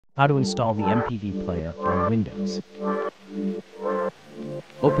How to install the MPV player on Windows.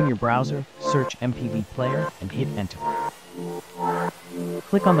 Open your browser, search MPV player, and hit enter.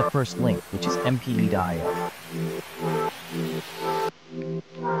 Click on the first link, which is mpv.conf.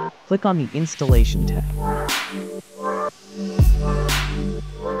 Click on the Installation tab.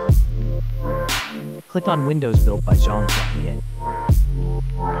 Click on Windows built by Jean-Claude.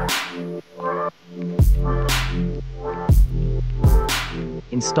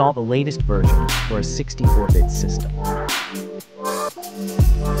 Install the latest version for a 64-bit system.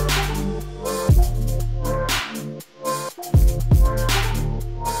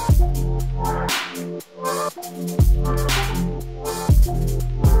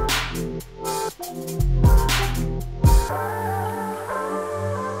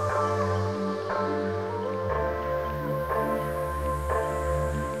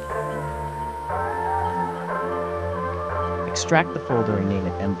 Extract the folder and name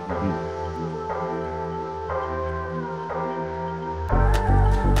it mpv.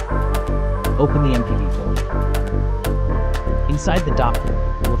 Open the mpv folder. Inside the document,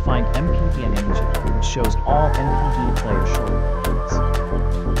 you will find mpv and engine, which shows all mpv player shortcuts.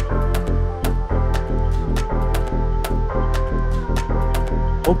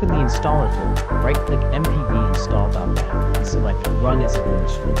 Open the installer folder, right-click mpv install.bat and select Run as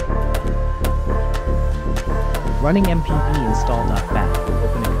Administrator. Running mpv install.bat will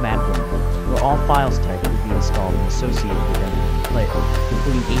open a command window where all files types will be installed and associated with MPV player,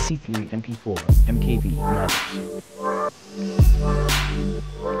 including AC3, MP4, MKV, and others.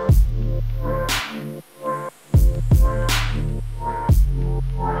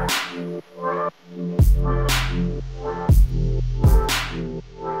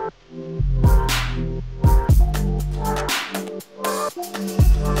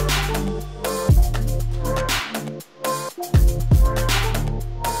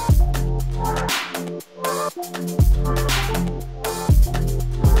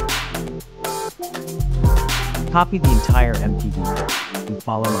 Copy the entire MPV folder and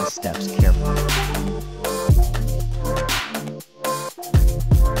follow my steps carefully.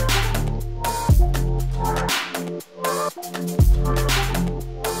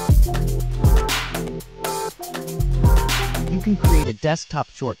 You can create a desktop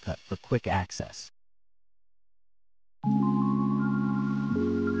shortcut for quick access.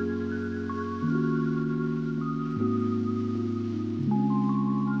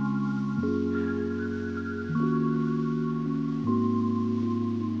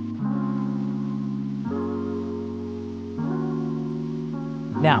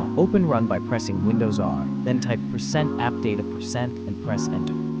 Now, open Run by pressing Windows R, then type %appdata% and press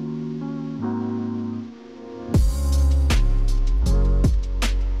Enter.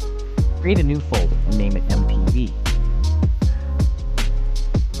 Create a new folder and name it MPV.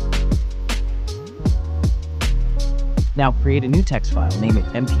 Now create a new text file, name it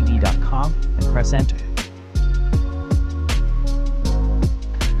mpv.conf and press Enter.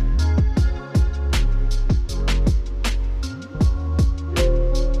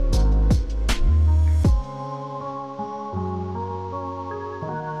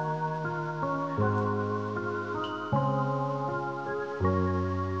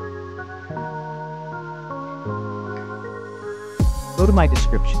 Go to my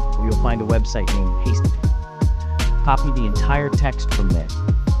description, where you'll find a website named Pasted. Copy the entire text from there,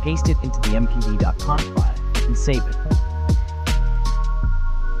 paste it into the mpv.conf file, and save it.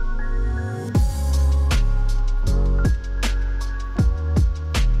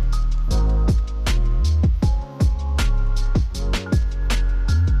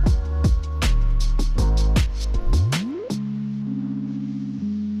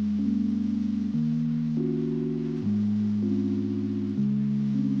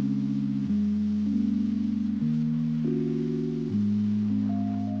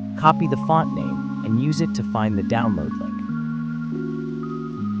 Copy the font name and use it to find the download link.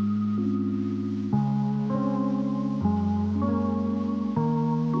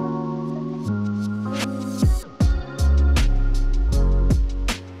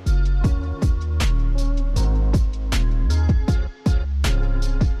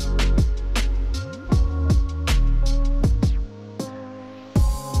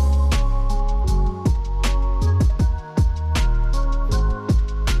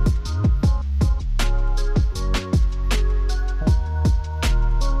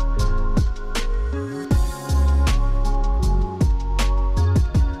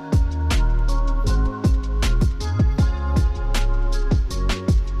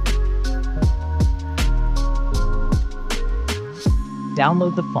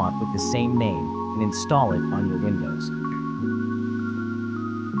 Download the font with the same name and install it on your Windows.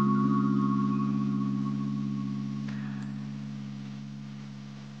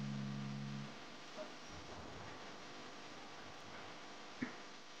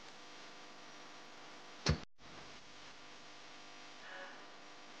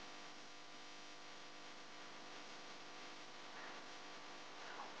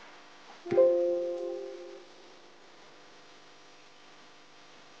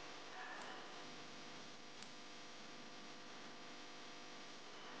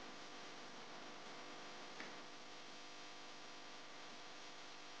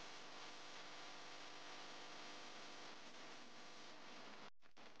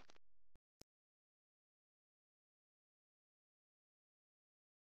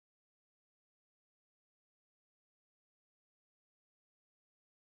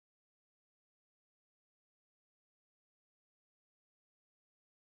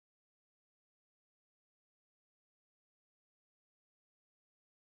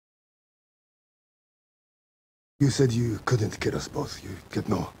 You said you couldn't kill us both. You get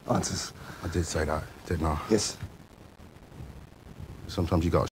no answers. I did say that, didn't I? Yes. Sometimes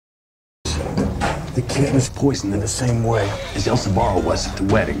you got. The kid was poisoned in the same way as El Sabaro was at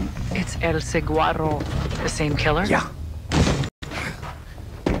the wedding. It's El Seguaro, the same killer? Yeah.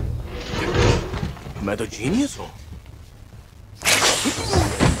 Am I the genius or?